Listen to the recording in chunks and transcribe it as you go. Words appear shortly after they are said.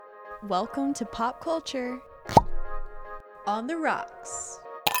Welcome to Pop Culture on the Rocks.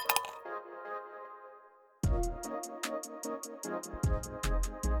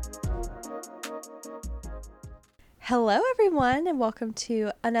 Hello, everyone, and welcome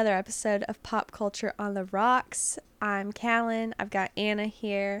to another episode of Pop Culture on the Rocks. I'm Callan. I've got Anna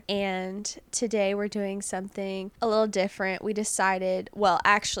here, and today we're doing something a little different. We decided, well,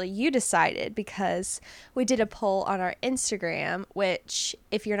 actually, you decided because we did a poll on our Instagram, which,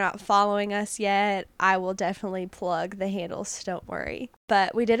 if you're not following us yet, I will definitely plug the handles, so don't worry.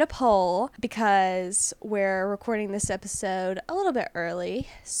 But we did a poll because we're recording this episode a little bit early,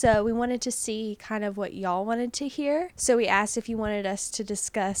 so we wanted to see kind of what y'all wanted to hear. So we asked if you wanted us to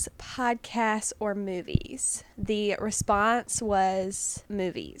discuss podcasts or movies. The response was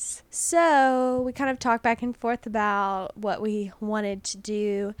movies. So we kind of talked back and forth about what we wanted to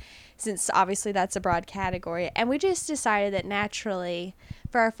do, since obviously that's a broad category. And we just decided that naturally,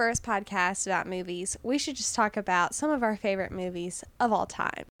 for our first podcast about movies, we should just talk about some of our favorite movies of all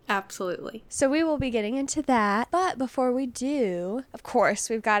time. Absolutely. So we will be getting into that. But before we do, of course,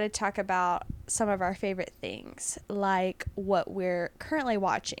 we've got to talk about some of our favorite things, like what we're currently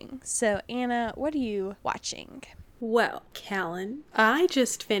watching. So Anna, what are you watching? Well, Callan, I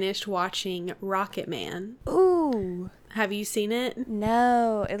just finished watching Rocketman. Ooh. Have you seen it?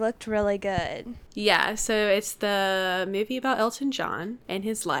 No, it looked really good. Yeah, so it's the movie about Elton John and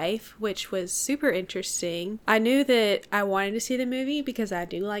his life, which was super interesting. I knew that I wanted to see the movie because I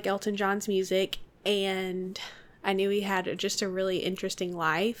do like Elton John's music, and I knew he had just a really interesting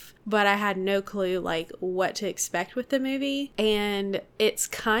life, but I had no clue like what to expect with the movie. And it's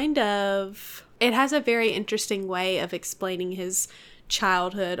it has a very interesting way of explaining his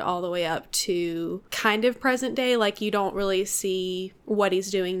childhood all the way up to kind of present day. Like, you don't really see what he's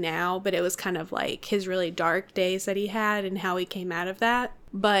doing now, but it was kind of like his really dark days that he had and how he came out of that.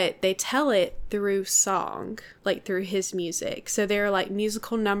 But they tell it through song, like through his music. So there are like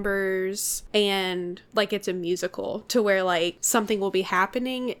musical numbers, and like it's a musical to where like something will be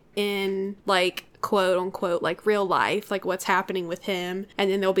happening in like quote unquote like real life, like what's happening with him, and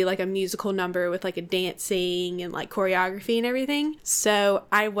then there'll be like a musical number with like a dancing and like choreography and everything. So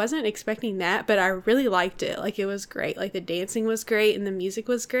I wasn't expecting that, but I really liked it. Like, it was great. Like, the dancing was great and the music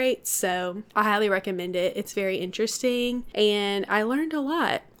was great, so I highly recommend it. It's very interesting and I learned a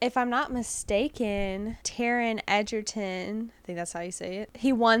lot. If I'm not mistaken, Taron Egerton, I think that's how you say it,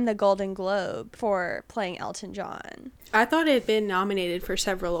 he won the Golden Globe for playing Elton John. I thought it had been nominated for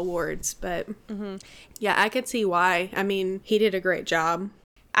several awards, but yeah, I could see why. I mean, he did a great job.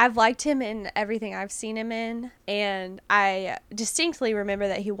 I've liked him in everything I've seen him in, and I distinctly remember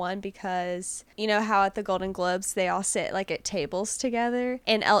that he won because, you know how at the Golden Globes they all sit like at tables together,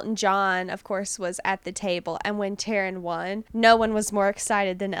 and Elton John, of course, was at the table, and when Taron won, no one was more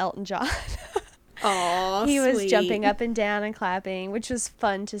excited than Elton John. Aw, he was sweet. jumping up and down and clapping, which was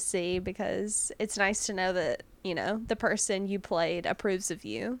fun to see because it's nice to know that, you know, the person you played approves of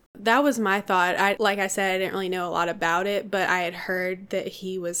you. That was my thought. Like I said, I didn't really know a lot about it, but I had heard that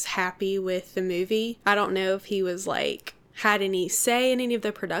he was happy with the movie. I don't know if he was like had any say in any of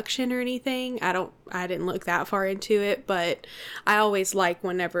the production or anything. I didn't look that far into it, but I always like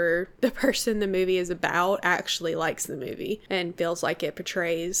whenever the person the movie is about actually likes the movie and feels like it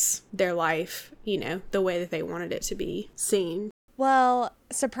portrays their life, you know, the way that they wanted it to be seen. Well,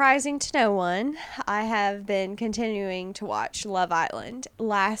 surprising to no one, I have been continuing to watch Love Island.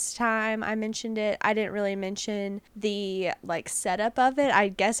 Last time I mentioned it, I didn't really mention the like setup of it. I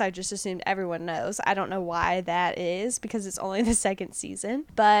guess I just assumed everyone knows. I don't know why that is because it's only the second season.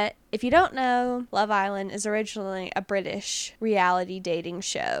 But if you don't know, Love Island is originally a British reality dating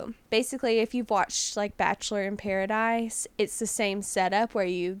show. Basically, if you've watched like Bachelor in Paradise, it's the same setup where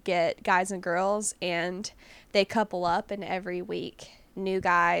you get guys and girls and they couple up, and every week new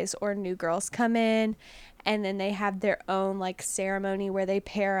guys or new girls come in, and then they have their own like ceremony where they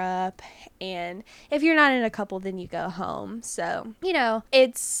pair up, and if you're not in a couple then you go home. So, you know,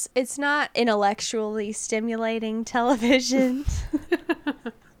 it's not intellectually stimulating television.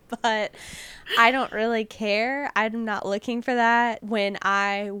 But I don't really care. I'm not looking for that. When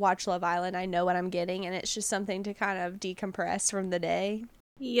I watch Love Island, I know what I'm getting, and it's just something to kind of decompress from the day.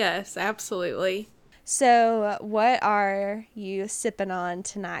 Yes, absolutely. So, what are you sipping on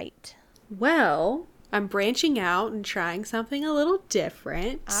tonight? Well, I'm branching out and trying something a little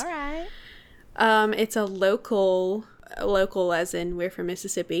different. All right. It's a local as in we're from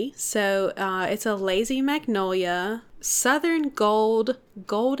Mississippi. So it's a Lazy Magnolia Southern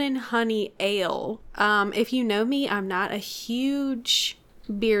Golden Honey Ale. If you know me, I'm not a huge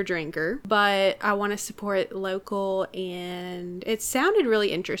beer drinker, but I want to support local, and it sounded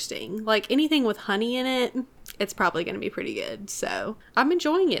really interesting. Like anything with honey in it, it's probably going to be pretty good. So I'm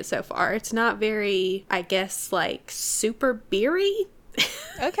enjoying it so far. It's not very, I guess, like super beery.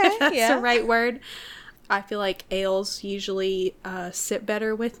 Okay, if that's yeah. the right word. I feel like ales usually sit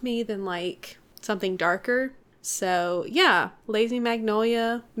better with me than like something darker. So yeah, Lazy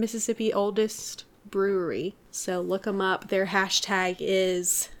Magnolia, Mississippi oldest brewery. So look them up. Their hashtag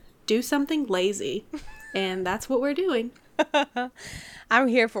is do something lazy. And that's what we're doing. I'm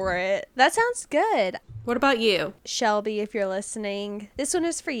here for it. That sounds good. What about you? Shelby, if you're listening, this one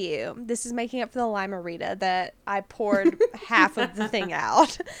is for you. This is making up for the Lime-A-Rita that I poured half of the thing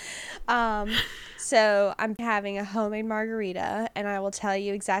out. So I'm having a homemade margarita, and I will tell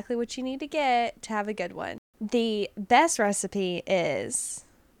you exactly what you need to get to have a good one. The best recipe is,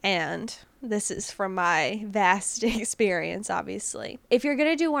 and this is from my vast experience, obviously. If you're going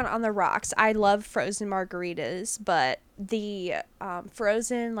to do one on the rocks, I love frozen margaritas, but the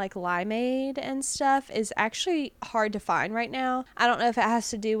frozen like limeade and stuff is actually hard to find right now. I don't know if it has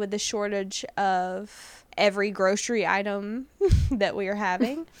to do with the shortage of every grocery item that we are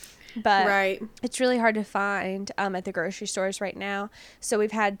having. But right. It's really hard to find at the grocery stores right now. So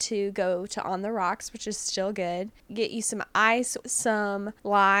we've had to go to On the Rocks, which is still good. Get you some ice, some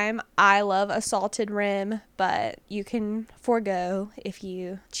lime. I love a salted rim, but you can forego if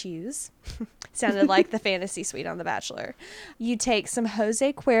you choose. Sounded like the fantasy suite on The Bachelor. You take some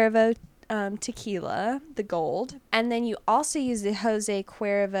Jose Cuervo tequila, the gold, and then you also use the Jose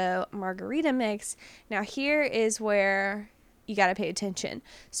Cuervo margarita mix. Now here is where you got to pay attention.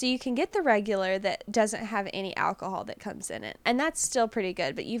 So you can get the regular that doesn't have any alcohol that comes in it, and that's still pretty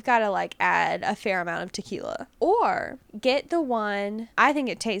good, but you've got to like add a fair amount of tequila. Or get the one, I think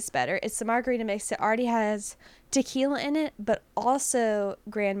it tastes better. It's the margarita mix that already has tequila in it, but also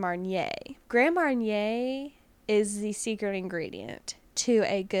Grand Marnier. Grand Marnier is the secret ingredient to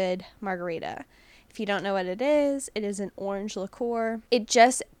a good margarita. If you don't know what it is an orange liqueur. It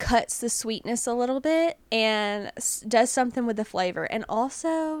just cuts the sweetness a little bit and does something with the flavor. And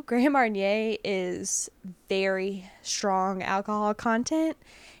also, Grand Marnier is very strong alcohol content.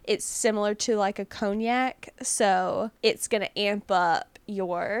 It's similar to like a cognac, so it's going to amp up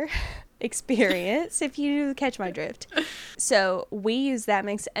your experience, if you catch my drift. So we use that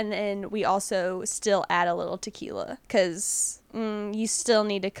mix, and then we also still add a little tequila because you still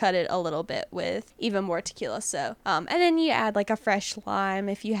need to cut it a little bit with even more tequila. So and then you add like a fresh lime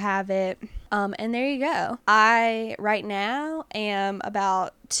if you have it, and there you go. I right now am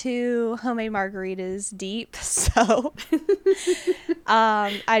about 2 homemade margaritas deep, so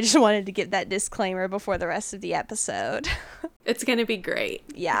I just wanted to give that disclaimer before the rest of the episode. It's gonna be great.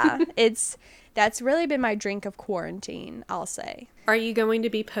 Yeah, that's really been my drink of quarantine, I'll say. Are you going to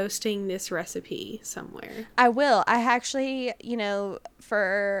be posting this recipe somewhere? I will. I actually,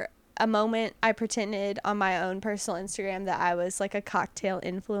 for a moment, I pretended on my own personal Instagram that I was like a cocktail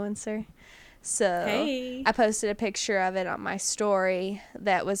influencer. So hey. I posted a picture of it on my story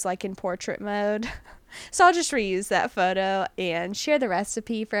that was like in portrait mode. So I'll just reuse that photo and share the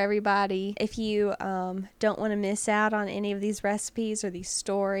recipe for everybody. If you don't want to miss out on any of these recipes or these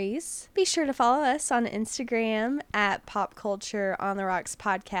stories, be sure to follow us on Instagram at Pop Culture on the Rocks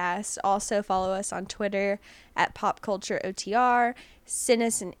Podcast. Also follow us on Twitter at Pop Culture OTR. Send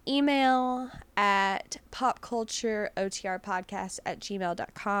us an email at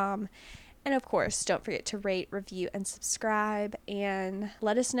popcultureotrpodcast@gmail.com. And of course, don't forget to rate, review, and subscribe, and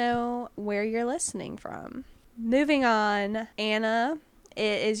let us know where you're listening from. Moving on, Anna,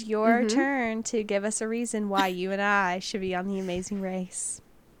 it is your turn to give us a reason why you and I should be on The Amazing Race.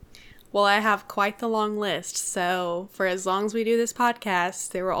 Well, I have quite the long list, so for as long as we do this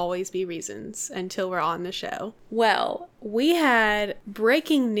podcast, there will always be reasons until we're on the show. Well, we had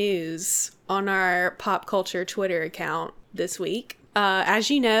breaking news on our Pop Culture Twitter account this week. As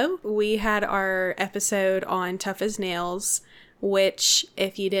you know, we had our episode on Tough as Nails, which,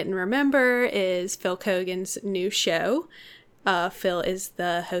 if you didn't remember, is Phil Keoghan's new show. Phil is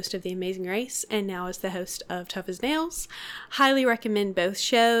the host of The Amazing Race and now is the host of Tough as Nails. Highly recommend both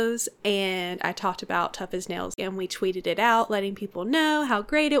shows, and I talked about Tough as Nails and we tweeted it out, letting people know how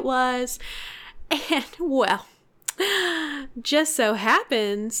great it was. And, well, just so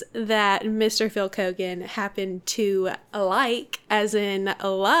happens that Mr. Phil Keoghan happened to like, as in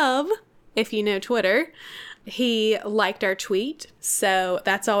love, if you know Twitter, he liked our tweet. So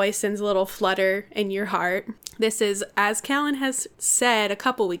that's always sends a little flutter in your heart. This is, as Callan has said a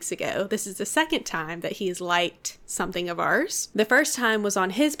couple weeks ago, this is the second time that he's liked something of ours. The first time was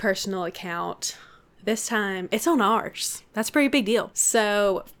on his personal account. this time it's on ours. That's a pretty big deal.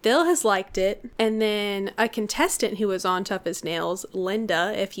 So Phil has liked it. And then a contestant who was on Tough as Nails,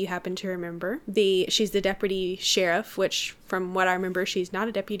 Linda, if you happen to remember, she's the deputy sheriff, which from what I remember, she's not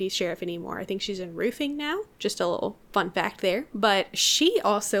a deputy sheriff anymore. I think she's in roofing now. Just a little fun fact there. But she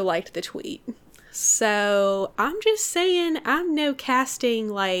also liked the tweet. So I'm just saying, I'm no casting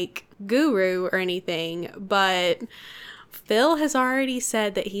like guru or anything, but Phil has already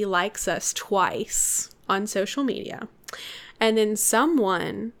said that he likes us twice on social media. And then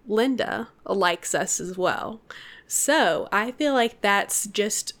someone, Linda, likes us as well. So I feel like that's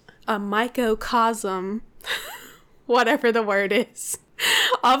just a microcosm, whatever the word is,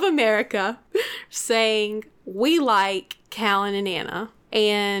 of America saying we like Callan and Anna.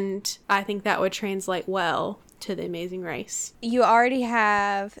 And I think that would translate well to The Amazing Race. You already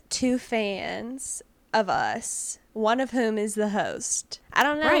have 2 fans of us, one of whom is the host. I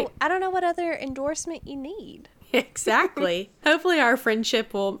don't know. Right. I don't know what other endorsement you need. Exactly. Hopefully our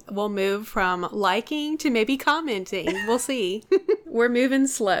friendship will move from liking to maybe commenting. We'll see. We're moving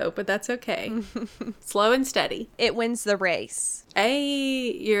slow, but that's okay. Slow and steady. It wins the race.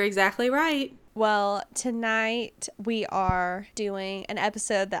 Hey, you're exactly right. Well, tonight we are doing an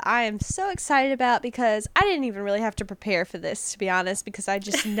episode that I am so excited about because I didn't even really have to prepare for this, to be honest, because I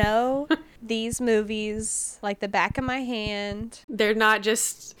just know these movies like the back of my hand. They're not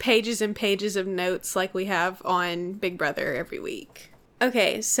just pages and pages of notes like we have on Big Brother every week.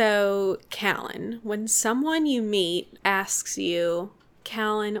 Okay, so Callan, when someone you meet asks you,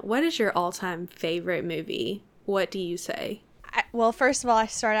 Callan, what is your all-time favorite movie? What do you say? Well, first of all, I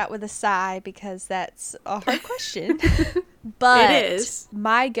start out with a sigh because that's a hard question. But it is.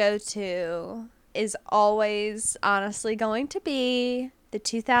 My go-to is always honestly going to be the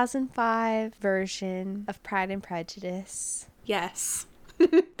 2005 version of Pride and Prejudice. Yes,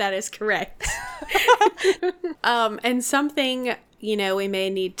 that is correct. And something, we may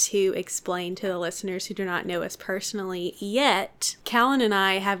need to explain to the listeners who do not know us personally yet. Callan and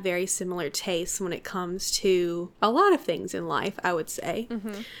I have very similar tastes when it comes to a lot of things in life, I would say.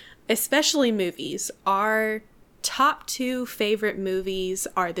 Mm-hmm. Especially movies. Our top 2 favorite movies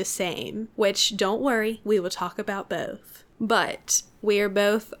are the same, which don't worry, we will talk about both. But we are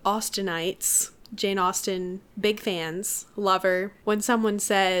both Austenites. Jane Austen, big fans, lover. When someone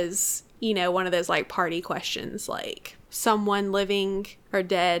says, one of those like party questions, like someone living or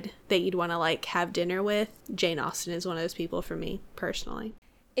dead that you'd want to like have dinner with, Jane Austen is one of those people for me personally.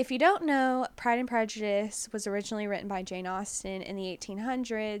 If you don't know, Pride and Prejudice was originally written by Jane Austen in the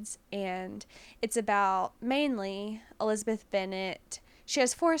 1800s, and it's about mainly Elizabeth Bennet. She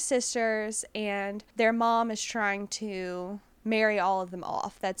has 4 sisters, and their mom is trying to marry all of them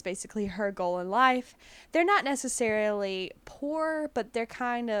off. That's basically her goal in life. They're not necessarily poor, but they're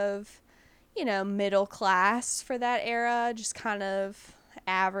kind of, middle class for that era, just kind of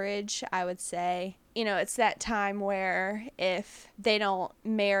average, I would say. It's that time where if they don't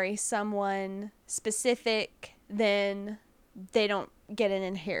marry someone specific, then they don't get an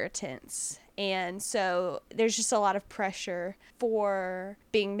inheritance. And so there's just a lot of pressure for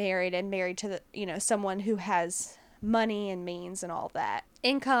being married and married to someone who has money and means and all that.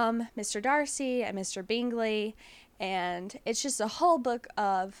 Income, Mr. Darcy and Mr. Bingley, and it's just a whole book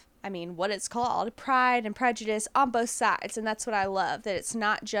of, what it's called, Pride and Prejudice on both sides, and that's what I love, that it's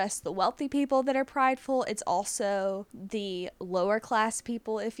not just the wealthy people that are prideful, it's also the lower class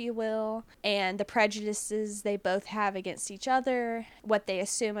people, if you will, and the prejudices they both have against each other, what they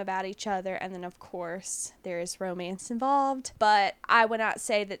assume about each other, and then of course there is romance involved, but I would not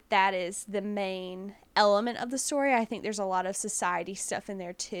say that that is the main element of the story. I think there's a lot of society stuff in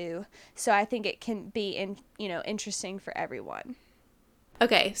there too, so I think it can be interesting for everyone.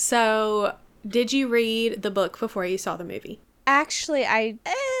 Okay, so did you read the book before you saw the movie? Actually,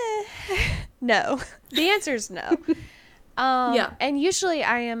 no. The answer is no. Yeah. And usually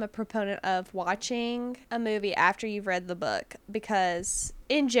I am a proponent of watching a movie after you've read the book because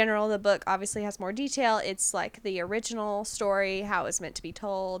in general, the book obviously has more detail. It's like the original story, how it's meant to be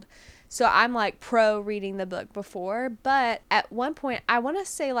told. So I'm like pro reading the book before, but at one point, I want to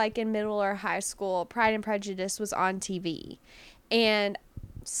say like in middle or high school, Pride and Prejudice was on TV. And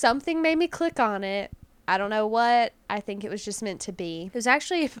something made me click on it. I don't know what. I think it was just meant to be. It was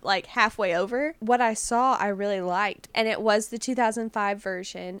actually like halfway over. What I saw, I really liked. And it was the 2005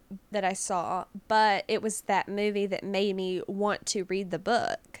 version that I saw. But it was that movie that made me want to read the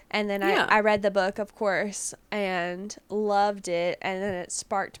book. And then I read the book, of course, and loved it. And then it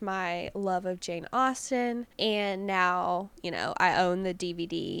sparked my love of Jane Austen. And now, I own the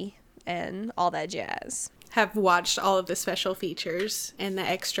DVD and all that jazz. have watched all of the special features and the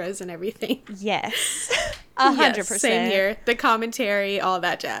extras and everything. Yes. 100%. Yes, same here. The commentary, all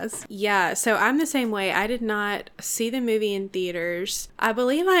that jazz. Yeah, so I'm the same way. I did not see the movie in theaters. I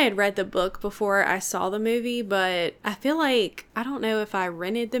believe I had read the book before I saw the movie, but I feel like, I don't know if I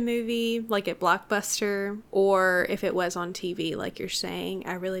rented the movie like at Blockbuster or if it was on TV like you're saying.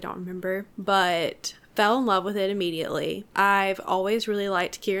 I really don't remember, but fell in love with it immediately. I've always really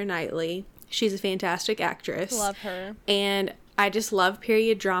liked Keira Knightley. She's a fantastic actress. Love her. And I just love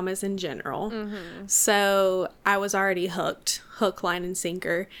period dramas in general. Mm-hmm. So I was already hooked, hook, line, and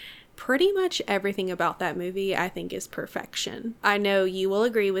sinker. Pretty much everything about that movie I think is perfection. I know you will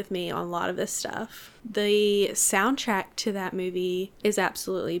agree with me on a lot of this stuff. The soundtrack to that movie is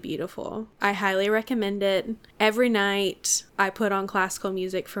absolutely beautiful. I highly recommend it. Every night I put on classical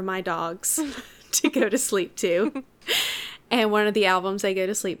music for my dogs to go to sleep to. And one of the albums I go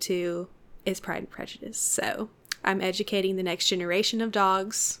to sleep to is Pride and Prejudice. So I'm educating the next generation of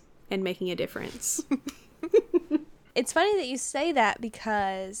dogs and making a difference. It's funny that you say that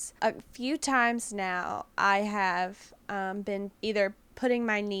because a few times now I have been either putting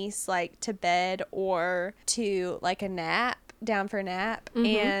my niece like to bed or to like a nap, down for a nap,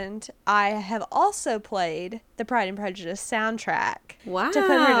 and I have also played the Pride and Prejudice soundtrack Wow. to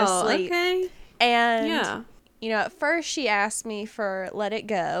put her to sleep. Okay. And Yeah. you know, at first she asked me for Let It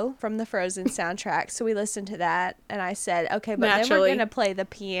Go from the Frozen soundtrack. So we listened to that and I said, okay, but then we're Naturally. going to play the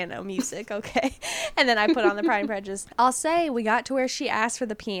piano music, okay? And then I put on the Pride and Prejudice. I'll say we got to where she asked for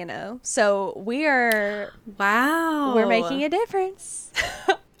the piano. So we're making a difference.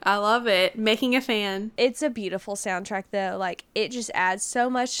 I love it. Making a fan. It's a beautiful soundtrack though. Like it just adds so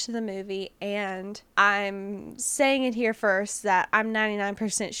much to the movie, and I'm saying it here first that I'm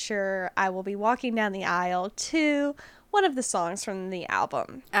 99% sure I will be walking down the aisle to one of the songs from the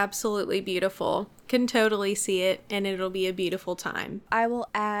album. Absolutely beautiful. Can totally see it, and it'll be a beautiful time. I will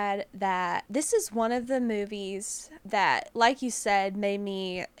add that this is one of the movies that, like you said, made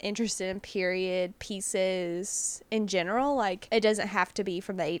me interested in period pieces in general. Like, it doesn't have to be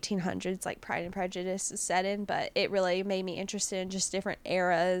from the 1800s like Pride and Prejudice is set in, but it really made me interested in just different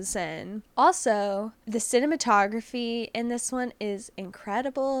eras. And also, the cinematography in this one is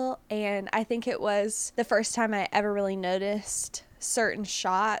incredible, and I think it was the first time I ever really noticed certain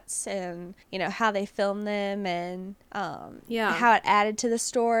shots and, you know, how they filmed them and how it added to the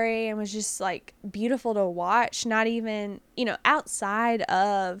story and was just like beautiful to watch. Not even, you know, outside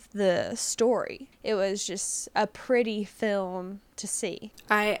of the story, it was just a pretty film to see.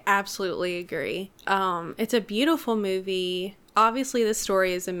 I absolutely agree. It's a beautiful movie. Obviously the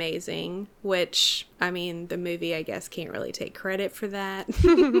story is amazing, which, I mean, the movie, I guess, can't really take credit for that,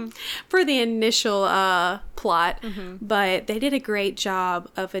 for the initial plot, but they did a great job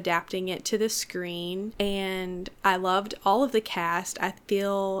of adapting it to the screen, and I loved all of the cast. I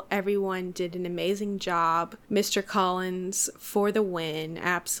feel everyone did an amazing job. Mr. Collins for the win,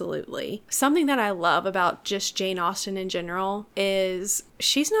 absolutely. Something that I love about just Jane Austen in general is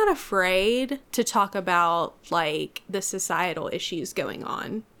she's not afraid to talk about, like, the societal issues going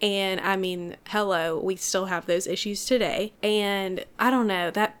on. And I mean, hello, we still have those issues today. And I don't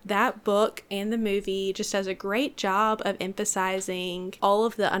know, that book and the movie just does a great job of emphasizing all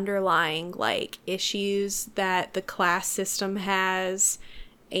of the underlying, like, issues that the class system has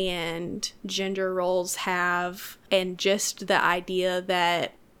and gender roles have, and just the idea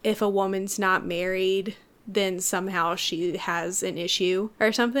that if a woman's not married, then somehow she has an issue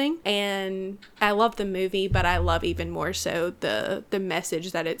or something. And I love the movie, but I love even more so the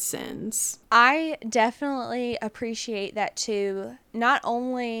message that it sends. I definitely appreciate that too. Not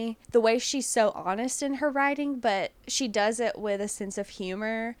only the way she's so honest in her writing, but she does it with a sense of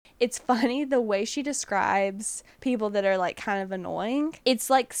humor. It's funny the way she describes people that are like kind of annoying.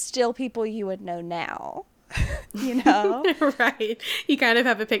 It's like still people you would know now. You know? Right. You kind of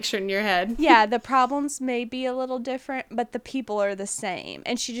have a picture in your head. Yeah, the problems may be a little different, but the people are the same.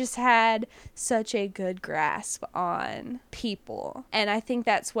 And she just had such a good grasp on people. And I think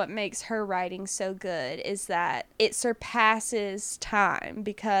that's what makes her writing so good, is that it surpasses time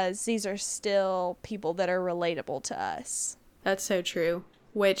because these are still people that are relatable to us. That's so true.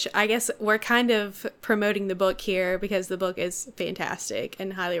 Which I guess we're kind of promoting the book here because the book is fantastic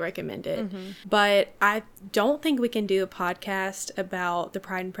and highly recommend it. But I don't think we can do a podcast about the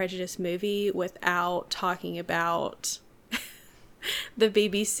Pride and Prejudice movie without talking about the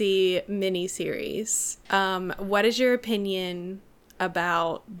BBC miniseries. What is your opinion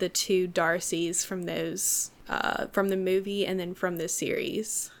about the two Darcys from those, from the movie and then from the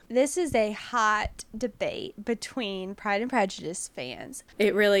series. This is a hot debate between Pride and Prejudice fans.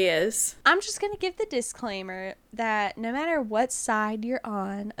 It really is. I'm just going to give the disclaimer that no matter what side you're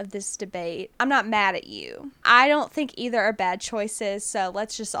on of this debate, I'm not mad at you. I don't think either are bad choices, so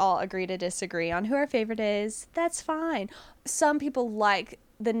let's just all agree to disagree on who our favorite is. That's fine. Some people like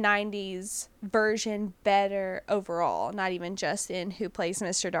the 90s version better overall, not even just in who plays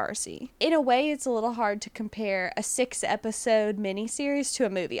Mr. Darcy. In a way, it's a little hard to compare a 6-episode miniseries to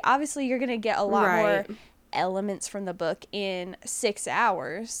a movie. Obviously, you're going to get a lot more elements from the book in 6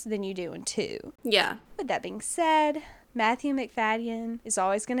 hours than you do in 2. Yeah. With that being said, Matthew Macfadyen is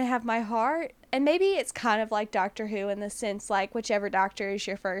always going to have my heart. And maybe it's kind of like Doctor Who in the sense, like, whichever doctor is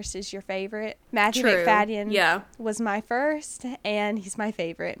your first is your favorite. Matthew Macfadyen was my first, and he's my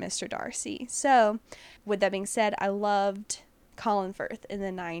favorite, Mr. Darcy. So, with that being said, I loved Colin Firth in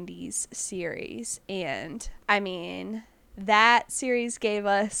the 90s series. And, I mean, that series gave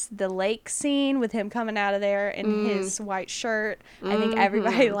us the lake scene with him coming out of there in his white shirt. I think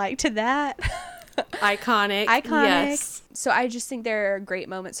everybody liked that. Iconic. Yes. So I just think there are great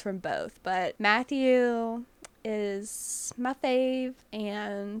moments from both. But Matthew is my fave,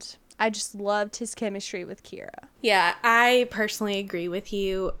 and I just loved his chemistry with Kira. Yeah, I personally agree with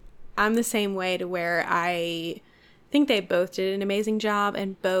you. I'm the same way, to where I think they both did an amazing job,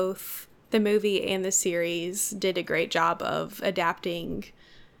 and both the movie and the series did a great job of adapting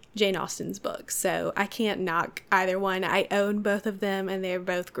Jane Austen's books. So I can't knock either one. I own both of them, and they're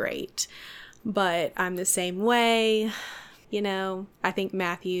both great. But I'm the same way, you know. I think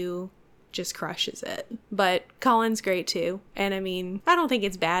Matthew just crushes it. But Colin's great too. And I mean, I don't think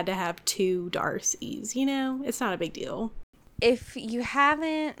it's bad to have 2 Darcys, you know? It's not a big deal. If you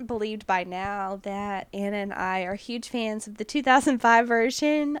haven't believed by now that Anna and I are huge fans of the 2005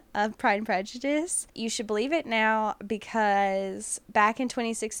 version of Pride and Prejudice, you should believe it now, because back in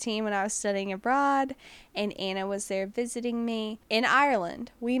 2016 when I was studying abroad and Anna was there visiting me in Ireland,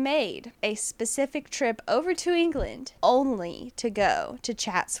 we made a specific trip over to England only to go to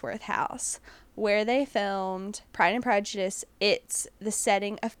Chatsworth House, where they filmed Pride and Prejudice. It's the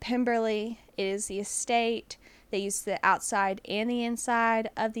setting of Pemberley. It is the estate. They use the outside and the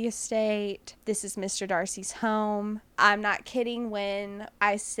inside of the estate. This is Mr. Darcy's home. I'm not kidding when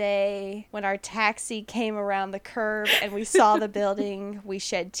I say when our taxi came around the curve and we saw the building, we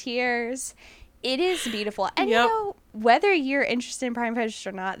shed tears. It is beautiful. And you know, whether you're interested in Pride and Prejudice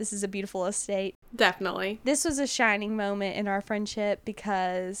or not, this is a beautiful estate. Definitely. This was a shining moment in our friendship,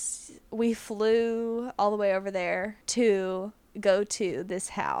 because we flew all the way over there to go to this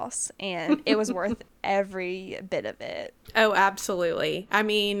house, and it was worth every bit of it. Oh, absolutely. I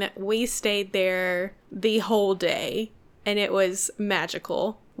mean, we stayed there the whole day, and it was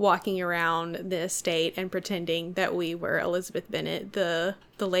magical walking around the estate and pretending that we were Elizabeth Bennet, the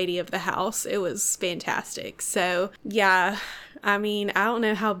lady of the house. It was fantastic. So, yeah, I mean, I don't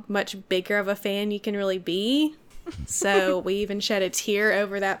know how much bigger of a fan you can really be. So we even shed a tear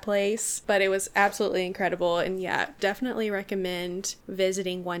over that place, but it was absolutely incredible. And yeah, definitely recommend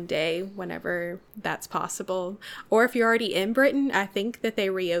visiting one day whenever that's possible. Or if you're already in Britain, I think that they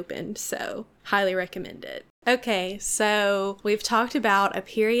reopened, so highly recommend it. Okay, so we've talked about a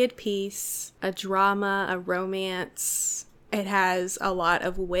period piece, a drama, a romance. It has a lot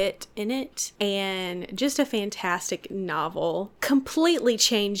of wit in it, and just a fantastic novel. Completely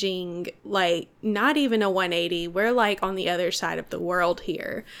changing, like, not even a 180. We're like on the other side of the world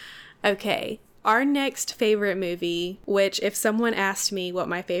here. Okay, our next favorite movie, which if someone asked me what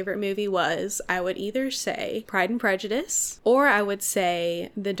my favorite movie was, I would either say Pride and Prejudice, or I would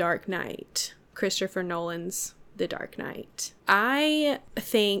say The Dark Knight, Christopher Nolan's The Dark Knight. I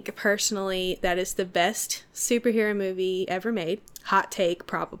think personally that is the best superhero movie ever made. Hot take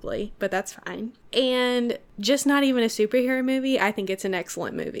probably, but that's fine. And just not even a superhero movie, I think it's an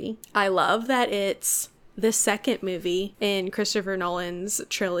excellent movie. I love that it's the second movie in Christopher Nolan's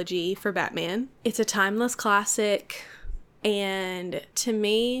trilogy for Batman. It's a timeless classic, and to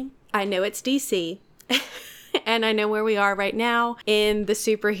me, I know it's DC. And I know where we are right now in the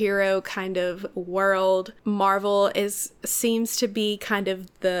superhero kind of world. Marvel seems to be kind of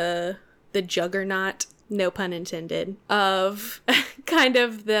the juggernaut, no pun intended, of kind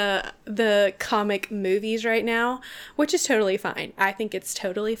of the comic movies right now, which is totally fine. I think it's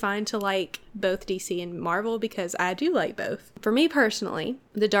totally fine to like both DC and Marvel, because I do like both. For me personally,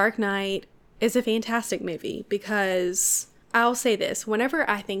 The Dark Knight is a fantastic movie, because I'll say this, whenever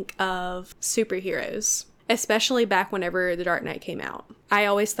I think of superheroes, especially back whenever The Dark Knight came out, I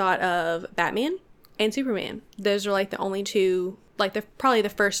always thought of Batman and Superman. Those are like the only two like probably the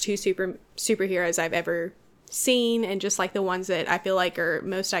first two superheroes I've ever seen, and just like the ones that I feel like are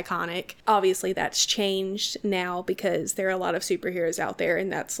most iconic. Obviously that's changed now because there are a lot of superheroes out there, and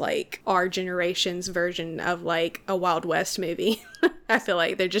that's like our generation's version of like a Wild West movie. I feel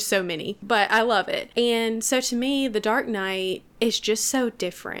like there are just so many, but I love it. And so to me, The Dark Knight is just so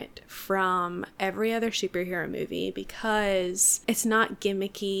different from every other superhero movie because it's not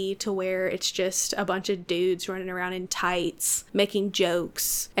gimmicky to where it's just a bunch of dudes running around in tights making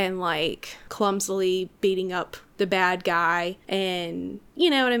jokes and like clumsily beating up the bad guy, and you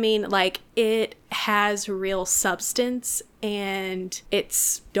know what I mean? Like, it has real substance and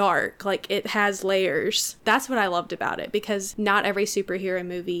it's dark. Like, it has layers. That's what I loved about it, because not every superhero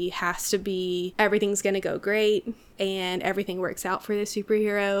movie has to be everything's gonna go great and everything works out for the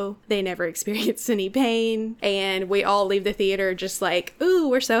superhero. They never experience any pain, and we all leave the theater just like, ooh,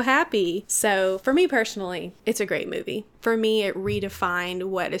 we're so happy. So for me personally, it's a great movie. For me, it redefined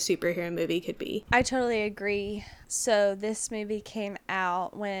what a superhero movie could be. I totally agree. So this movie came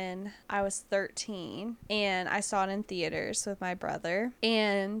out when I was 13, and I saw it in theaters with my brother.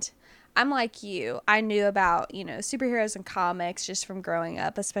 And I'm like you. I knew about, superheroes and comics just from growing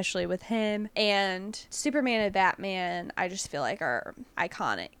up, especially with him. And Superman and Batman, I just feel like are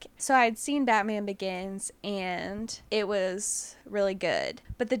iconic. So I had seen Batman Begins, and it was really good.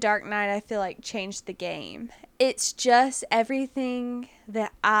 But The Dark Knight, I feel like, changed the game. It's just everything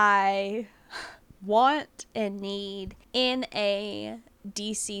that I want and need in a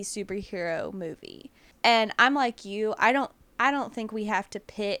DC superhero movie. And I'm like you. I don't think we have to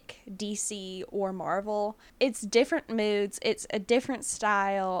pick DC or Marvel. It's different moods. It's a different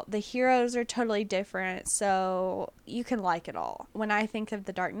style. The heroes are totally different, so you can like it all. When I think of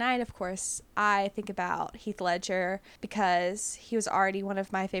The Dark Knight, of course, I think about Heath Ledger because he was already one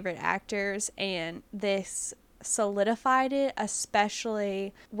of my favorite actors, and this solidified it,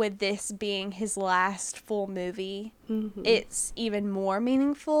 especially with this being his last full movie. Mm-hmm. It's even more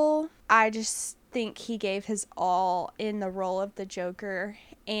meaningful. I just think he gave his all in the role of the Joker,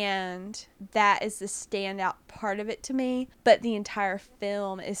 and that is the standout part of it to me. But the entire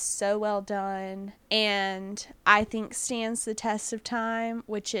film is so well done, and I think stands the test of time,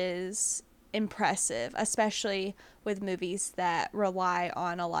 which is impressive, especially with movies that rely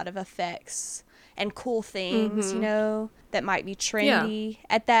on a lot of effects and cool things, Mm-hmm. That might be trendy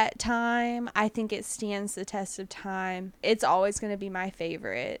at that time. I think it stands the test of time. It's always going to be my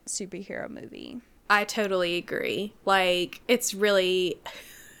favorite superhero movie. I totally agree. Like, it's really...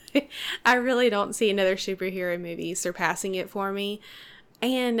 I really don't see another superhero movie surpassing it for me.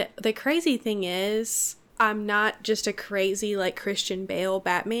 And the crazy thing is, I'm not just a crazy, like, Christian Bale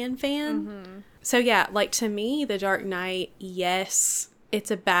Batman fan. Mm-hmm. So, yeah, like, to me, The Dark Knight, yes,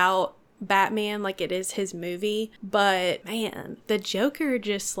 it's about Batman, like it is his movie, but man, the Joker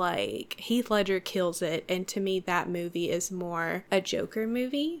just like Heath Ledger kills it, and to me that movie is more a Joker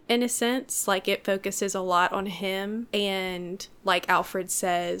movie in a sense. Like, it focuses a lot on him, and like Alfred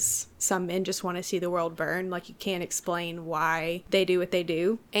says, some men just want to see the world burn. Like, you can't explain why they do what they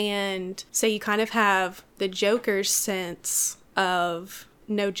do. And so you kind of have the Joker's sense of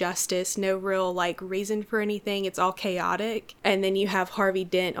no justice, no real like reason for anything. It's all chaotic. And then you have Harvey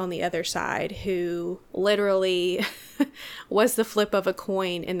Dent on the other side, who literally was the flip of a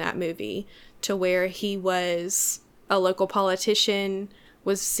coin in that movie, to where he was a local politician,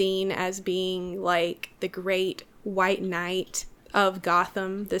 was seen as being like the great white knight of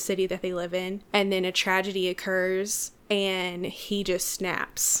Gotham, the city that they live in. And then a tragedy occurs and he just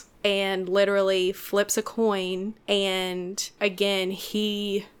snaps and literally flips a coin. And again,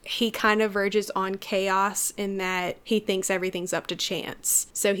 he kind of verges on chaos in that he thinks everything's up to chance.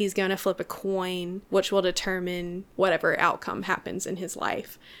 So he's going to flip a coin, which will determine whatever outcome happens in his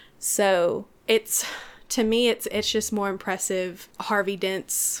life. So to me, it's just more impressive. Harvey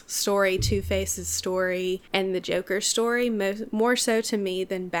Dent's story, Two-Face's story, and the Joker's story, more so to me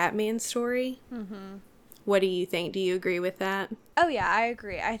than Batman's story. Mm-hmm. What do you think? Do you agree with that? Oh, yeah, I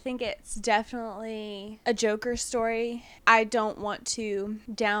agree. I think it's definitely a Joker story. I don't want to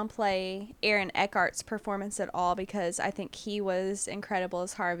downplay Aaron Eckhart's performance at all, because I think he was incredible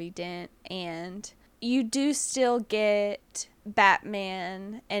as Harvey Dent. And you do still get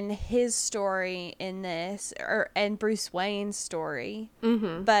Batman and his story in this, and Bruce Wayne's story.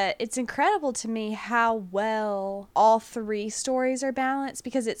 Mm-hmm. But it's incredible to me how well all three stories are balanced,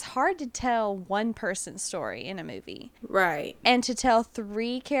 because it's hard to tell one person's story in a movie. Right. And to tell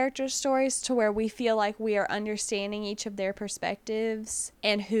three character stories to where we feel like we are understanding each of their perspectives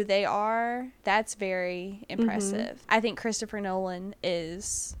and who they are, that's very impressive. Mm-hmm. I think Christopher Nolan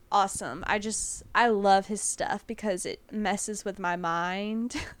is awesome. I love his stuff because it messes messes with my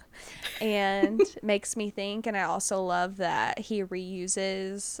mind and makes me think. And I also love that he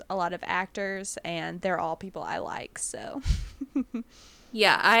reuses a lot of actors, and they're all people I like. So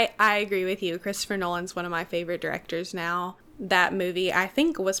Yeah, I agree with you. Christopher Nolan's one of my favorite directors now. That movie, I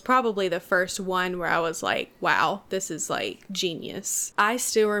think, was probably the first one where I was like, wow, this is like genius. I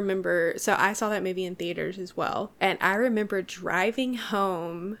still remember, so I saw that movie in theaters as well. And I remember driving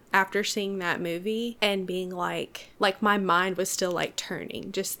home after seeing that movie and being like my mind was still like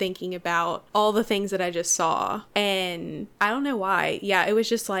turning, just thinking about all the things that I just saw. And I don't know why. Yeah, it was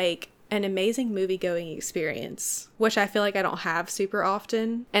just like an amazing movie-going experience, which I feel like I don't have super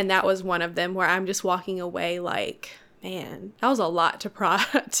often. And that was one of them where I'm just walking away like, man, that was a lot to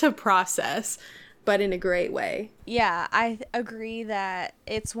process, but in a great way. yeah, I agree that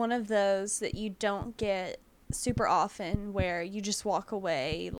it's one of those that you don't get super often, where you just walk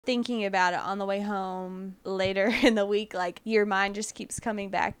away thinking about it on the way home later in the week. Like, your mind just keeps coming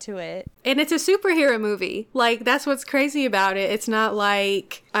back to it. And it's a superhero movie. Like, that's what's crazy about it. It's not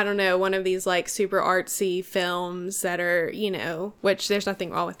like, I don't know, one of these like super artsy films that are, you know, which there's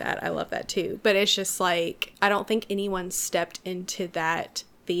nothing wrong with that. I love that too. But it's just like, I don't think anyone stepped into that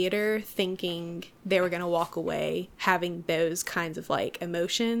theater thinking they were going to walk away having those kinds of like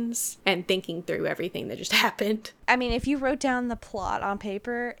emotions and thinking through everything that just happened. I mean, if you wrote down the plot on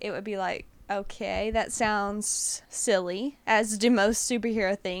paper, it would be like, okay, that sounds silly, as do most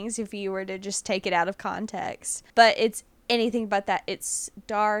superhero things if you were to just take it out of context. But it's anything but that. It's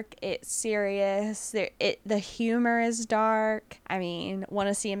dark, it's serious, the humor is dark. I mean, want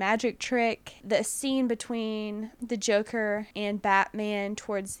to see a magic trick? The scene between the Joker and Batman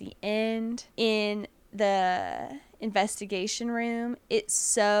towards the end in the investigation room,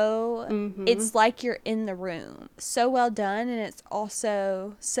 it's like you're in the room. So well done, and it's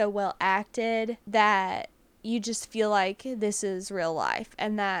also so well acted that you just feel like this is real life,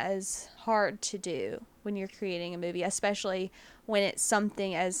 and that is hard to do when you're creating a movie, especially when it's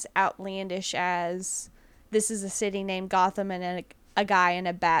something as outlandish as this is a city named Gotham and a guy in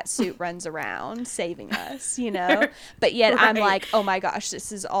a bat suit runs around saving us, you know? But yet right. I'm like, oh my gosh,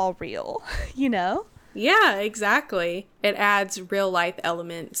 this is all real, you know? Yeah, exactly. It adds real life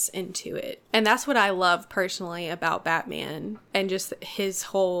elements into it. And that's what I love personally about Batman and just his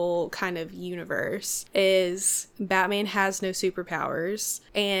whole kind of universe is Batman has no superpowers.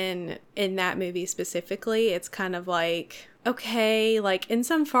 And in that movie specifically, it's kind of like, okay, like in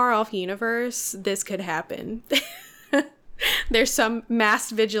some far off universe, this could happen. There's some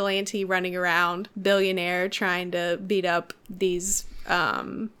masked vigilante running around, billionaire, trying to beat up these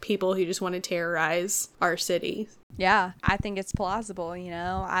people who just want to terrorize our city. Yeah, I think it's plausible, you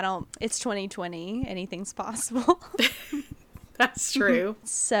know. It's 2020, anything's possible. That's true.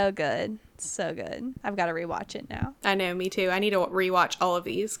 So good. So good. I've got to rewatch it now. I know, me too. I need to rewatch all of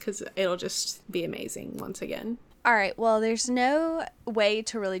these because it'll just be amazing once again. All right, well, there's no way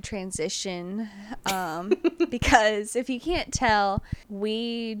to really transition because if you can't tell,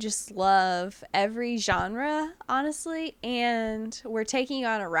 we just love every genre, honestly, and we're taking you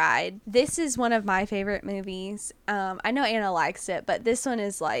on a ride. This is one of my favorite movies. I know Anna likes it, but this one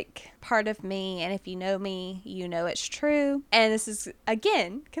is like part of me, and if you know me, you know it's true. And this is,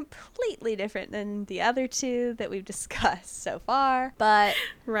 again, completely different than the other two that we've discussed so far, but,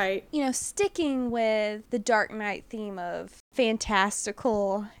 right, you know, sticking with the Dark Knight theme of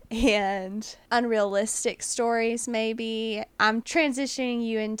fantastical and unrealistic stories, maybe, I'm transitioning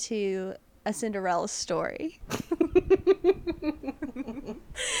you into a Cinderella story.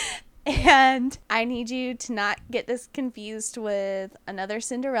 And I need you to not get this confused with another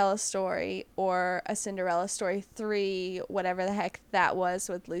Cinderella story or a Cinderella Story 3, whatever the heck that was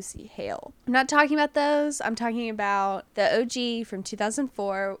with Lucy Hale. I'm not talking about those. I'm talking about the OG from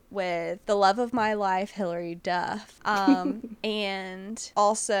 2004 with the love of my life, Hilary Duff. And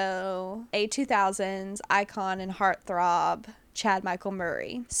also a 2000s icon and heartthrob, Chad Michael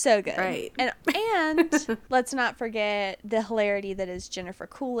Murray. So good. Right. And let's not forget the hilarity that is Jennifer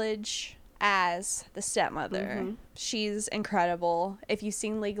Coolidge as the stepmother. Mm-hmm. She's incredible. If you've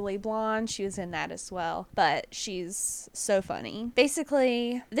seen Legally Blonde, she was in that as well. But she's so funny.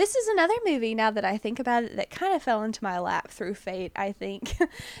 Basically, this is another movie, now that I think about it, that kind of fell into my lap through fate, I think.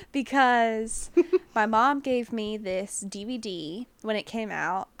 Because my mom gave me this DVD when it came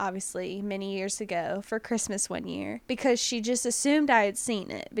out, obviously, many years ago, for Christmas one year. Because she just assumed I had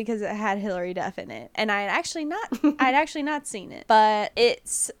seen it because it had Hilary Duff in it. And I'd actually not seen it. But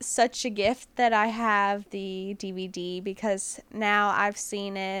it's such a gift that I have the DVD because now I've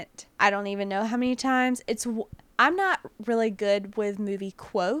seen it, I don't even know how many times. I'm not really good with movie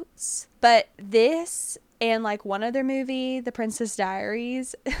quotes, but this and like one other movie, The Princess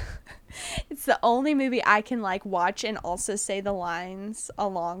Diaries. It's the only movie I can like watch and also say the lines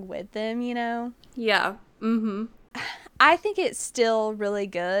along with them, you know? Yeah. Mm-hmm. I think it's still really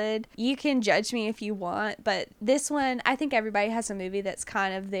good. You can judge me if you want, but this one, I think everybody has a movie that's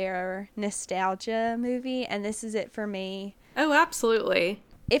kind of their nostalgia movie, and this is it for me. Oh, absolutely.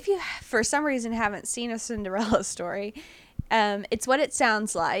 If you, for some reason, haven't seen A Cinderella Story, it's what it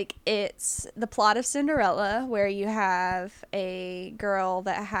sounds like. It's the plot of Cinderella, where you have a girl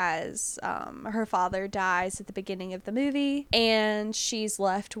that has her father dies at the beginning of the movie, and she's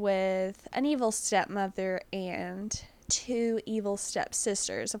left with an evil stepmother and two evil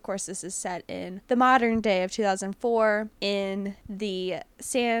stepsisters. Of course, this is set in the modern day of 2004 in the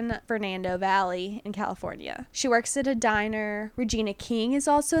San Fernando Valley in California. She works at a diner. Regina King is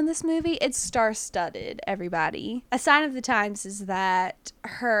also in this movie. It's star-studded, everybody. A sign of the times is that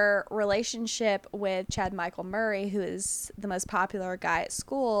her relationship with Chad Michael Murray, who is the most popular guy at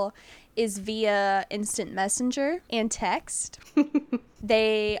school, is via instant messenger and text.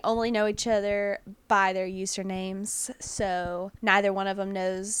 They only know each other by their usernames, so neither one of them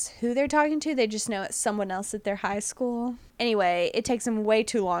knows who they're talking to. They just know it's someone else at their high school. Anyway, it takes them way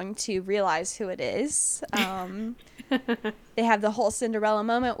too long to realize who it is. They have the whole Cinderella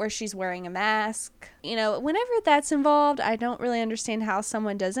moment where she's wearing a mask. You know, whenever that's involved, I don't really understand how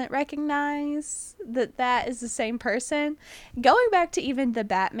someone doesn't recognize that that is the same person. Going back to even the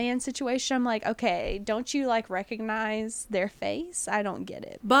Batman situation, I'm like, okay, don't you like recognize their face? I don't get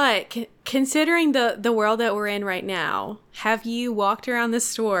it. But considering the world that we're in right now, have you walked around the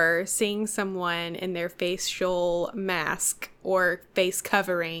store seeing someone in their facial mask or face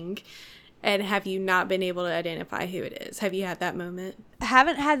covering, and have you not been able to identify who it is? Have you had that moment? I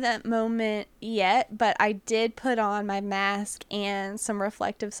haven't had that moment yet, but I did put on my mask and some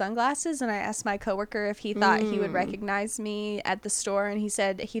reflective sunglasses, and I asked my coworker if he thought he would recognize me at the store, and he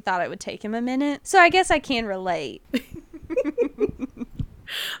said he thought it would take him a minute. So I guess I can relate.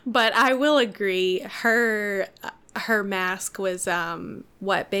 But I will agree, her mask was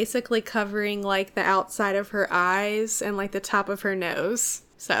basically covering like the outside of her eyes and like the top of her nose.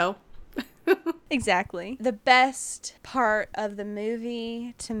 So Exactly. The best part of the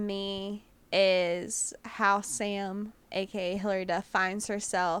movie to me is how Sam, aka Hilary Duff, finds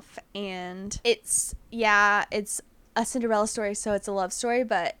herself, and it's a Cinderella story, so it's a love story,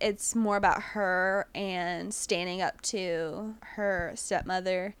 but it's more about her and standing up to her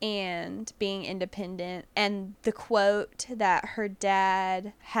stepmother and being independent. And the quote that her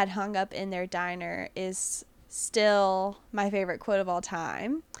dad had hung up in their diner is still my favorite quote of all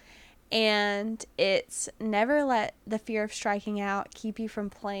time. And it's never let the fear of striking out keep you from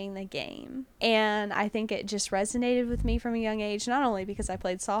playing the game. And I think it just resonated with me from a young age, not only because I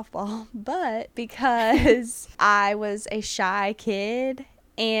played softball, but because I was a shy kid.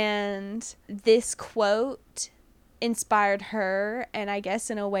 And this quote inspired her, and I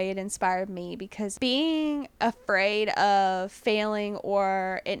guess in a way it inspired me, because being afraid of failing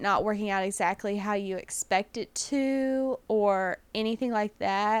or it not working out exactly how you expect it to or anything like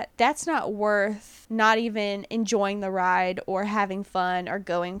that, that's not worth not even enjoying the ride or having fun or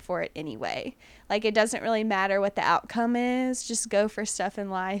going for it anyway. Like, it doesn't really matter what the outcome is. Just go for stuff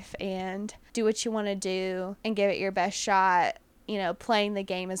in life and do what you want to do and give it your best shot. You know, playing the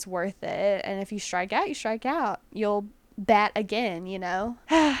game is worth it. And if you strike out, you strike out. You'll bat again, you know?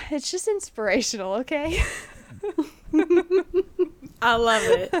 It's just inspirational, okay? I love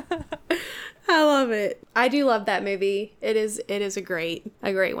it. I love it. I do love that movie. It is a great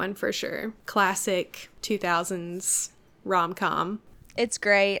one for sure. Classic 2000s rom-com. It's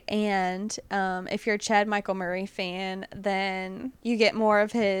great, and if you're a Chad Michael Murray fan, then you get more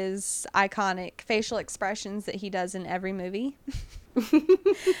of his iconic facial expressions that he does in every movie.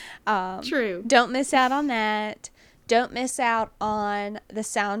 True. Don't miss out on that. Don't miss out on the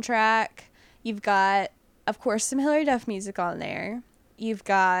soundtrack. You've got, of course, some Hilary Duff music on there. You've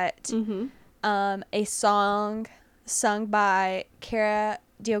got a song sung by Cara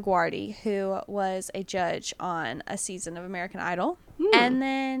DioGuardi, who was a judge on a season of American Idol. And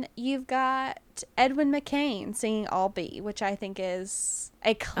then you've got Edwin McCain singing I'll Be, which I think is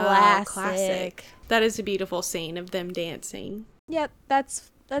a classic. That is a beautiful scene of them dancing. Yep, that's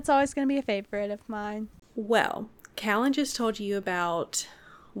always going to be a favorite of mine. Well, Callan just told you about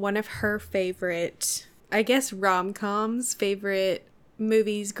one of her favorite, I guess, rom-coms, favorite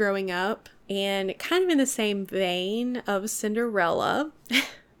movies growing up. And kind of in the same vein of Cinderella,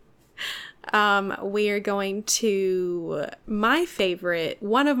 We are going to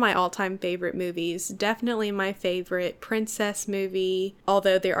one of my all-time favorite movies, definitely my favorite princess movie,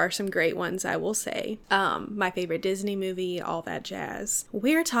 although there are some great ones, I will say. My favorite Disney movie, all that jazz.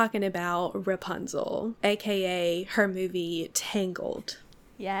 We're talking about Rapunzel, aka her movie Tangled.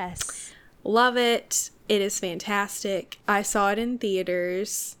 Yes. Love it. It is fantastic. I saw it in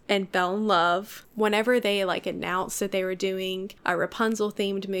theaters and fell in love. Whenever they announced that they were doing a Rapunzel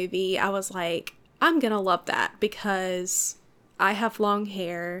themed movie, I was like, I'm gonna love that because I have long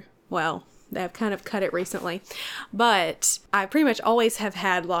hair. Well, I've kind of cut it recently, but I pretty much always have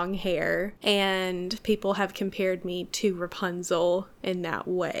had long hair, and people have compared me to Rapunzel in that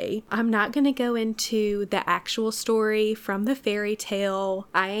way. I'm not going to go into the actual story from the fairy tale.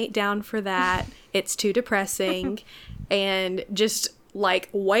 I ain't down for that. It's too depressing and just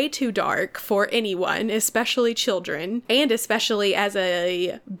way too dark for anyone, especially children, and especially as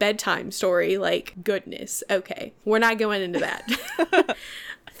a bedtime story. Goodness. Okay, we're not going into that.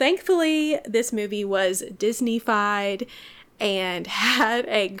 Thankfully, this movie was Disney-fied and had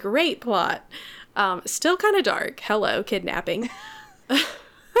a great plot. Still kind of dark. Hello, kidnapping.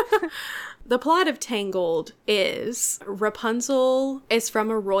 The plot of Tangled is Rapunzel is from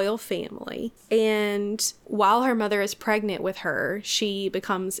a royal family, and while her mother is pregnant with her, she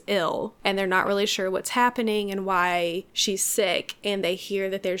becomes ill, and they're not really sure what's happening and why she's sick, and they hear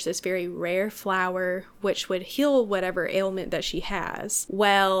that there's this very rare flower which would heal whatever ailment that she has.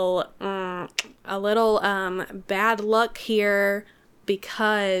 Well, a little bad luck here,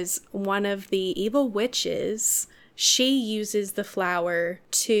 because one of the evil witches, she uses the flower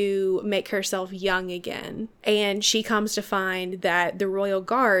to make herself young again. And she comes to find that the royal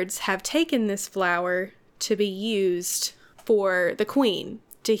guards have taken this flower to be used for the queen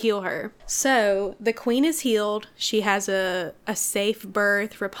to heal her. So the queen is healed. She has a safe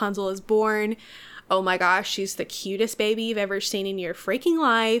birth. Rapunzel is born. Oh my gosh, she's the cutest baby you've ever seen in your freaking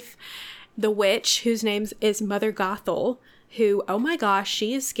life. The witch, whose name is Mother Gothel, who, oh my gosh,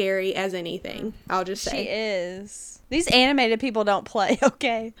 she is scary as anything. I'll just say. She is. These animated people don't play,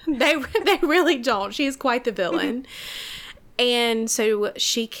 okay? They really don't. She is quite the villain. And so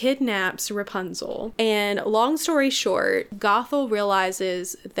she kidnaps Rapunzel. And long story short, Gothel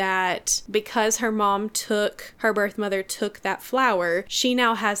realizes that because her birth mother took that flower, she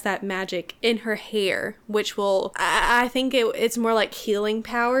now has that magic in her hair, which will, I think it's more like healing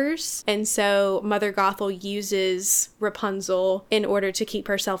powers. And so Mother Gothel uses Rapunzel in order to keep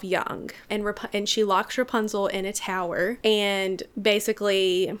herself young. And she locks Rapunzel in a tower. And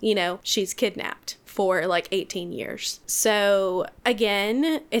basically, she's kidnapped for 18 years. So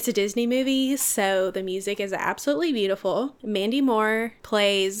again, it's a Disney movie, so the music is absolutely beautiful. Mandy Moore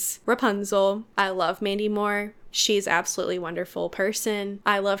plays Rapunzel. I love Mandy Moore. She's absolutely wonderful person.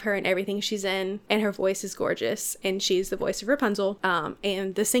 I love her in everything she's in, and her voice is gorgeous, and she's the voice of Rapunzel,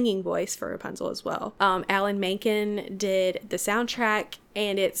 and the singing voice for Rapunzel as well. Alan Menken did the soundtrack,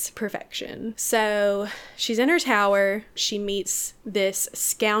 and it's perfection. So she's in her tower. She meets this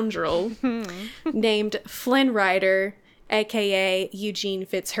scoundrel named Flynn Rider, aka Eugene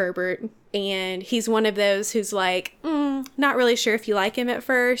Fitzherbert. And he's one of those who's not really sure if you like him at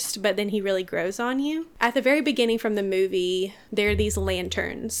first, but then he really grows on you. At the very beginning from the movie, there are these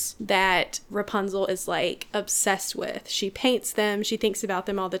lanterns that Rapunzel is obsessed with. She paints them, she thinks about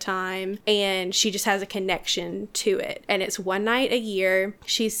them all the time, and she just has a connection to it. And it's one night a year,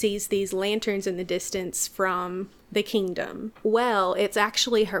 she sees these lanterns in the distance from the kingdom. Well, it's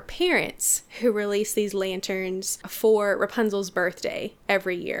actually her parents who release these lanterns for Rapunzel's birthday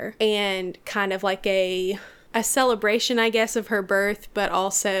every year, and kind of a celebration, I guess, of her birth, but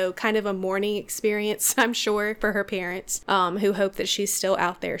also kind of a mourning experience, I'm sure, for her parents, who hope that she's still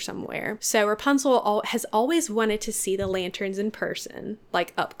out there somewhere. So Rapunzel has always wanted to see the lanterns in person,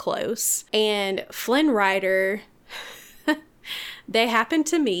 up close. And Flynn Rider, they happen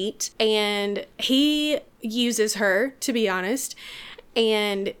to meet, and he uses her, to be honest,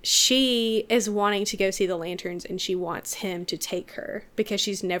 and she is wanting to go see the lanterns, and she wants him to take her because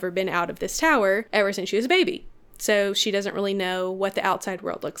she's never been out of this tower ever since she was a baby. So she doesn't really know what the outside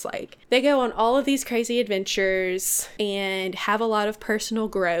world looks like. They go on all of these crazy adventures and have a lot of personal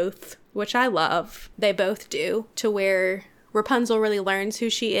growth, which I love. They both do, to where Rapunzel really learns who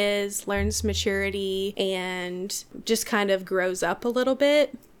she is, learns maturity, and just kind of grows up a little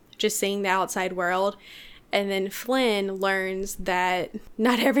bit, just seeing the outside world. And then Flynn learns that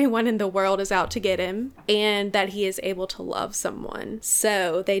not everyone in the world is out to get him, and that he is able to love someone.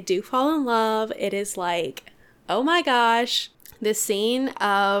 So they do fall in love. It is oh my gosh, the scene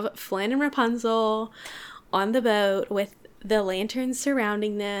of Flynn and Rapunzel on the boat with the lanterns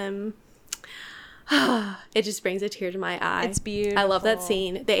surrounding them. It just brings a tear to my eye. It's beautiful. I love that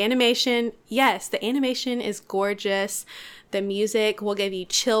scene. The animation, yes, the animation is gorgeous. The music will give you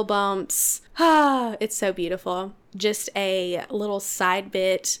chill bumps. It's so beautiful. Just a little side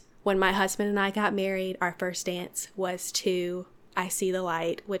bit. When my husband and I got married, our first dance was to I See the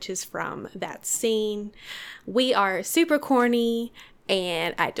Light, which is from that scene. We are super corny,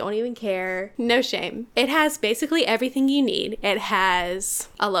 and I don't even care. No shame. It has basically everything you need. It has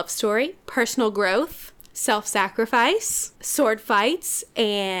a love story, personal growth, self-sacrifice, sword fights,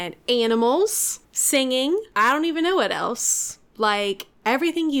 and animals, singing. I don't even know what else. Like,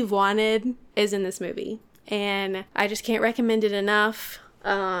 everything you've wanted is in this movie, and I just can't recommend it enough.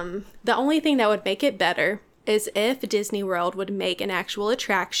 The only thing that would make it better is if Disney World would make an actual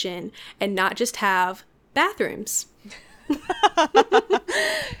attraction and not just have bathrooms.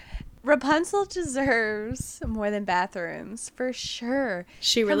 Rapunzel deserves more than bathrooms, for sure.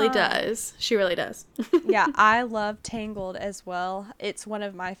 She really does. She really does. Yeah, I love Tangled as well. It's one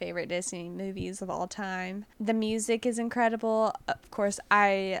of my favorite Disney movies of all time. The music is incredible. Of course,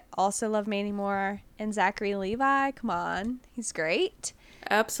 I also love Mandy Moore and Zachary Levi. Come on, he's great.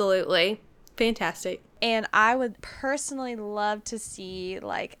 Absolutely. Fantastic. And I would personally love to see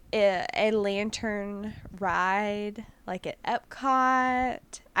like a lantern ride, like at Epcot.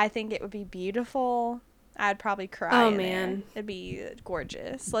 I think it would be beautiful. I'd probably cry. Oh, man. It'd be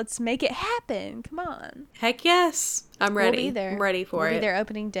gorgeous. Let's make it happen. Come on. Heck yes. I'm ready. We'll be there. I'm ready for We'll it. be there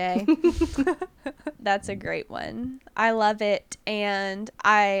opening day. That's a great one. I love it. And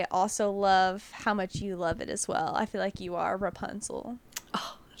I also love how much you love it as well. I feel like you are Rapunzel.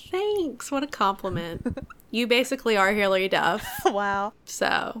 Oh, thanks. What a compliment. You basically are Hilary Duff. Wow.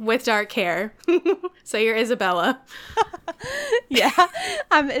 So, with dark hair. So you're Isabella. Yeah,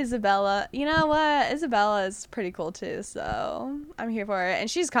 I'm Isabella. You know what? Isabella is pretty cool too, so I'm here for it. And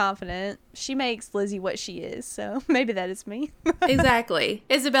she's confident. She makes Lizzie what she is, so maybe that is me. Exactly.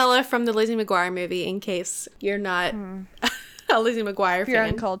 Isabella from the Lizzie McGuire movie, in case you're not a Lizzie McGuire If you're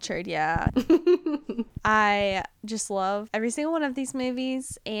fan. uncultured, yeah. I just love every single one of these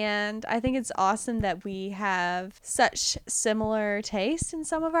movies, and I think it's awesome that we have such similar taste in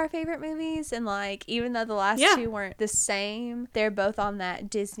some of our favorite movies. And like, even though the last two weren't the same, they're both on that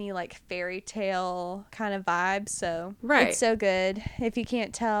Disney like fairy tale kind of vibe. So it's so good. If you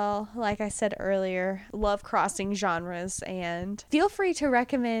can't tell, like I said earlier, love crossing genres, and feel free to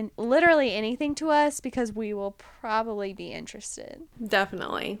recommend literally anything to us because we will probably be interested.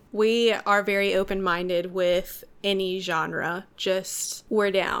 Definitely. We are very open-minded with any genre. Just, we're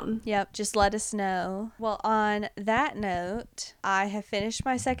down. Yep, just let us know. Well, on that note, I have finished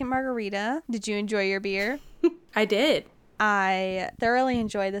my second margarita. Did you enjoy your beer? I did. I thoroughly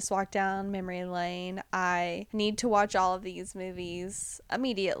enjoyed this walk down memory lane. I need to watch all of these movies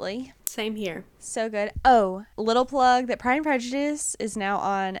immediately. Same here. So good. Oh, little plug that Pride and Prejudice is now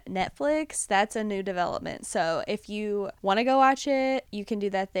on Netflix. That's a new development. So if you want to go watch it, you can do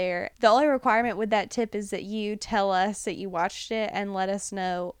that there. The only requirement with that tip is that you tell us that you watched it and let us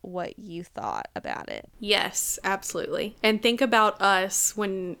know what you thought about it. Yes, absolutely. And think about us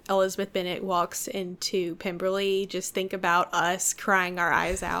when Elizabeth Bennet walks into Pemberley. Just think about us crying our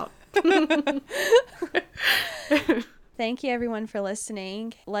eyes out. Thank you everyone for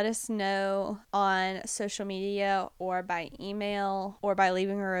listening. Let us know on social media or by email or by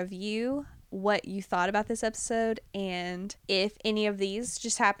leaving a review what you thought about this episode, and if any of these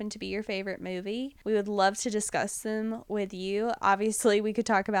just happen to be your favorite movie. We would love to discuss them with you. Obviously, we could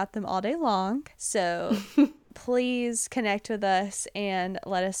talk about them all day long, so please connect with us and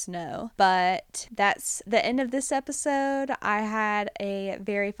let us know. But that's the end of this episode. I had a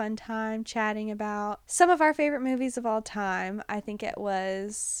very fun time chatting about some of our favorite movies of all time. I think it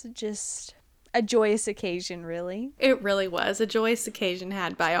was just a joyous occasion, really. It really was a joyous occasion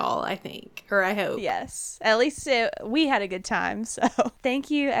had by all, I think, or I hope. Yes, at least we had a good time. So thank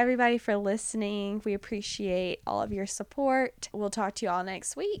you everybody for listening. We appreciate all of your support. We'll talk to you all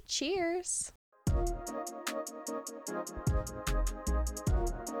next week. Cheers.